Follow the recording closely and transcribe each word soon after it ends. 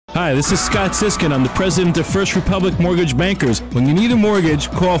Hi, this is Scott Siskin. I'm the president of First Republic Mortgage Bankers. When you need a mortgage,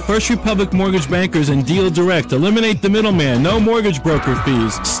 call First Republic Mortgage Bankers and deal direct. Eliminate the middleman. No mortgage broker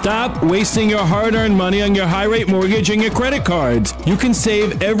fees. Stop wasting your hard-earned money on your high-rate mortgage and your credit cards. You can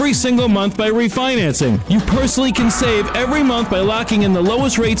save every single month by refinancing. You personally can save every month by locking in the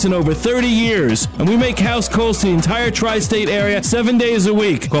lowest rates in over 30 years. And we make house calls to the entire tri-state area 7 days a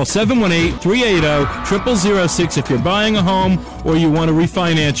week. Call 718-380-0006 if you're buying a home or you want to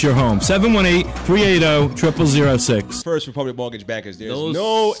refinance your home. 718-380-0006. First Republic Mortgage Bankers. There's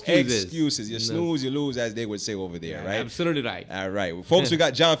no excuses. You snooze, you lose, as they would say over there, right? Absolutely right. All right. Well, folks, we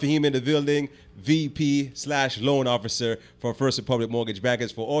got John Fahim in the building, VP/loan officer for First Republic Mortgage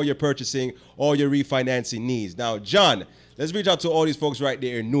Bankers for all your purchasing, all your refinancing needs. Now, John, let's reach out to all these folks right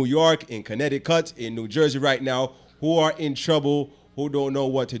there in New York, in Connecticut, in New Jersey right now who are in trouble, who don't know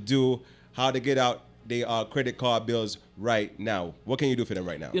what to do, how to get out their credit card bills right now. What can you do for them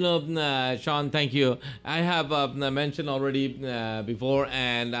right now? You know, Sean, thank you. I have mentioned already before,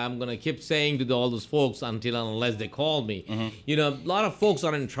 and I'm going to keep saying to all those folks until and unless they call me. You know, a lot of folks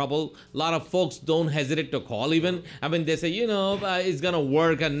are in trouble. A lot of folks don't hesitate to call even. I mean, they say, you know, it's going to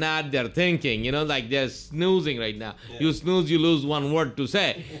work or not. They're thinking, you know, like they're snoozing right now. Yeah. You snooze, you lose one word to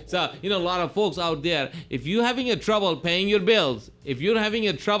say. So, you know, a lot of folks out there, if you're having a trouble paying your bills, if you're having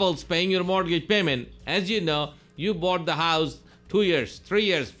a trouble paying your mortgage payment, as you know, you bought the house 2 years, 3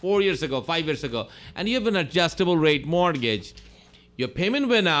 years, 4 years ago, 5 years ago, and you have an adjustable rate mortgage. Your payment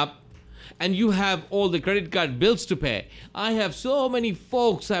went up, and you have all the credit card bills to pay. I have so many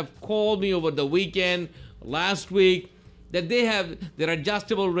folks have called me over the weekend, last week, that they have their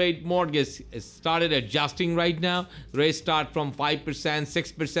adjustable rate mortgage started adjusting right now. Rates start from 5%,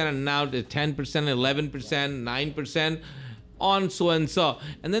 6%, and now to 10%, 11%, 9%, on so and so.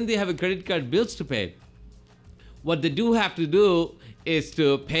 And then they have a credit card bills to pay. What they do have to do is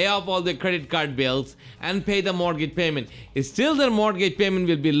to pay off all the credit card bills and pay the mortgage payment. Still, their mortgage payment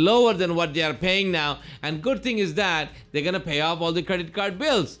will be lower than what they are paying now. And good thing is that they're going to pay off all the credit card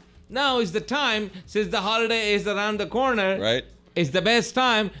bills. Now is the time, since the holiday is around the corner, right? It's the best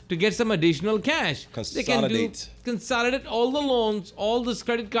time to get some additional cash. Consolidate. They can consolidate all the loans, all those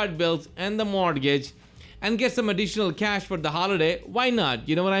credit card bills, and the mortgage, and get some additional cash for the holiday. Why not?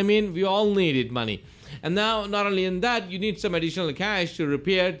 You know what I mean? We all needed money. And now, not only in that, you need some additional cash to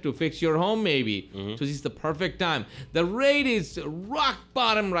repair, to fix your home maybe. So this is the perfect time. The rate is rock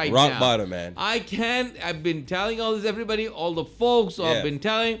bottom right now. Rock bottom, man. I've been telling all this, everybody, all the folks I've been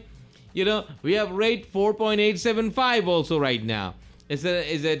telling, you know, we have rate 4.875 also right now. It's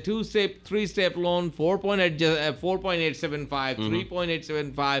a two-step, three-step loan, 4.875,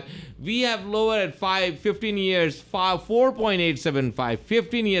 3.875. We have lower at 15 years, 4.875,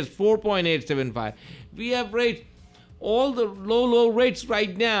 15 years, 4.875. We have rates, all the low rates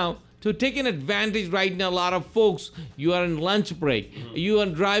right now to take an advantage right now. A lot of folks, you are in lunch break, you are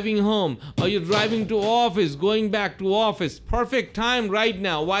driving home, or you're driving to office, going back to office. Perfect time right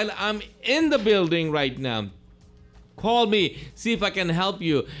now while I'm in the building right now. Call me, see if I can help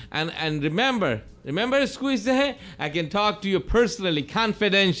you. And remember, Squeeze the Hay, I can talk to you personally,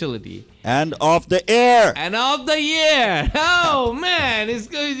 confidentially. And off the air. And off the air. Oh, man, it's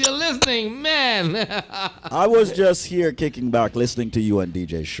good you're listening, man. I was just here kicking back, listening to you and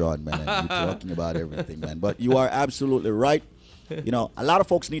DJ Sean, man. And you talking about everything, man. But you are absolutely right. You know, a lot of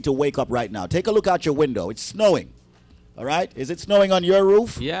folks need to wake up right now. Take a look out your window. It's snowing. All right? Is it snowing on your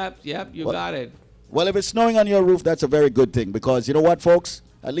roof? Yep, you got it. Well, if it's snowing on your roof, that's a very good thing, because you know what, folks?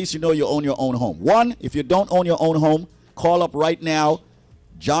 At least you know you own your own home. One, if you don't own your own home, call up right now.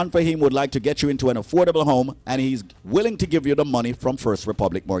 John Fahim would like to get you into an affordable home, and he's willing to give you the money from First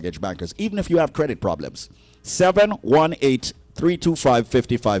Republic Mortgage Bankers, even if you have credit problems.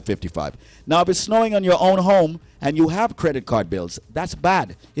 718-325-5555. Now, if it's snowing on your own home and you have credit card bills, that's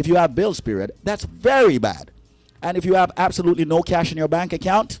bad. If you have bills, period, that's very bad. And if you have absolutely no cash in your bank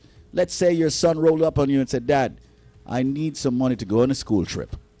account, let's say your son rolled up on you and said, Dad, I need some money to go on a school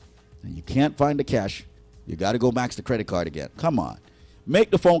trip. And you can't find the cash. You got to go max the credit card again. Come on.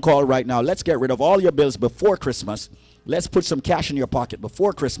 Make the phone call right now. Let's get rid of all your bills before Christmas. Let's put some cash in your pocket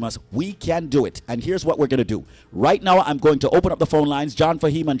before Christmas. We can do it. And here's what we're going to do. Right now, I'm going to open up the phone lines. John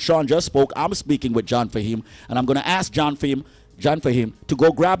Fahim and Sean just spoke. I'm speaking with John Fahim. And I'm going to ask John Fahim to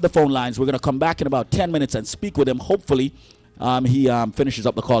go grab the phone lines. We're going to come back in about 10 minutes and speak with him. Hopefully, he finishes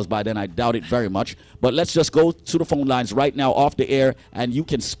up the calls by then. I doubt it very much. But let's just go to the phone lines right now off the air, and you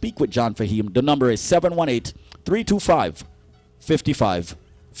can speak with John Fahim. The number is 718-325-5555.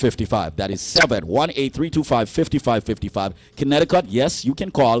 55. That is 718-325-5555. Connecticut, yes, you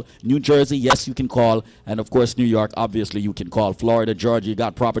can call. New Jersey, yes, you can call. And of course, New York, obviously, you can call. Florida, Georgia, you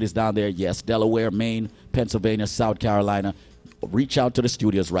got properties down there, yes. Delaware, Maine, Pennsylvania, South Carolina. Reach out to the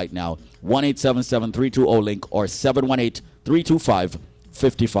studios right now. 1-877-320-LINK or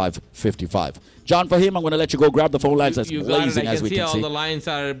 718-325-5555. John Fahim, I'm going to let you go grab the phone lines. That's blazing as we can see. All the lines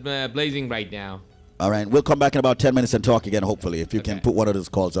are blazing right now. All right. We'll come back in about 10 minutes and talk again, hopefully, if you can put one of those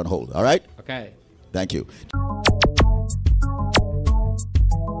calls on hold. All right? Okay. Thank you.